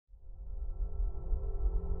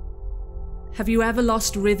Have you ever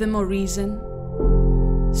lost rhythm or reason?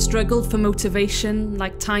 Struggled for motivation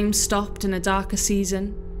like time stopped in a darker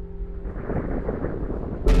season?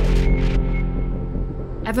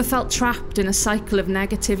 Ever felt trapped in a cycle of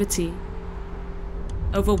negativity?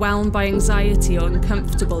 Overwhelmed by anxiety or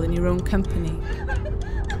uncomfortable in your own company?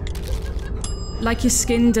 Like your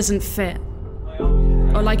skin doesn't fit?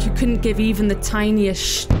 Or like you couldn't give even the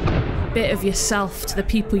tiniest bit of yourself to the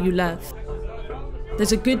people you love?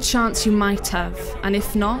 There's a good chance you might have, and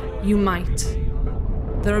if not, you might.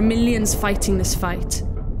 There are millions fighting this fight.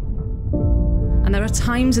 And there are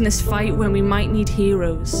times in this fight when we might need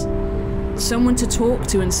heroes. Someone to talk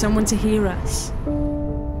to and someone to hear us.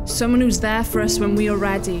 Someone who's there for us when we are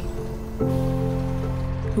ready.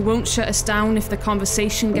 Who won't shut us down if the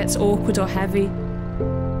conversation gets awkward or heavy.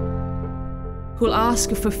 Who'll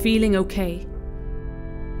ask if we're feeling okay.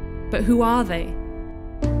 But who are they?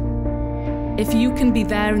 If you can be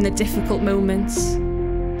there in the difficult moments,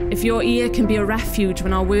 if your ear can be a refuge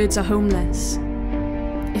when our words are homeless,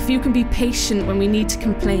 if you can be patient when we need to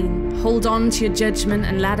complain, hold on to your judgment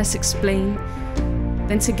and let us explain,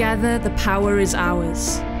 then together the power is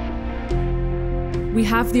ours. We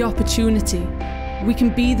have the opportunity. We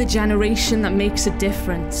can be the generation that makes a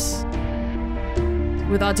difference.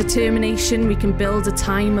 With our determination, we can build a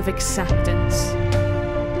time of acceptance.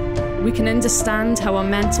 We can understand how our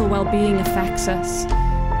mental well-being affects us.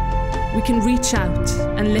 We can reach out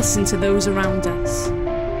and listen to those around us.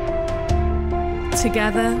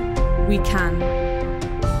 Together, we can.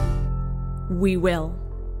 We will.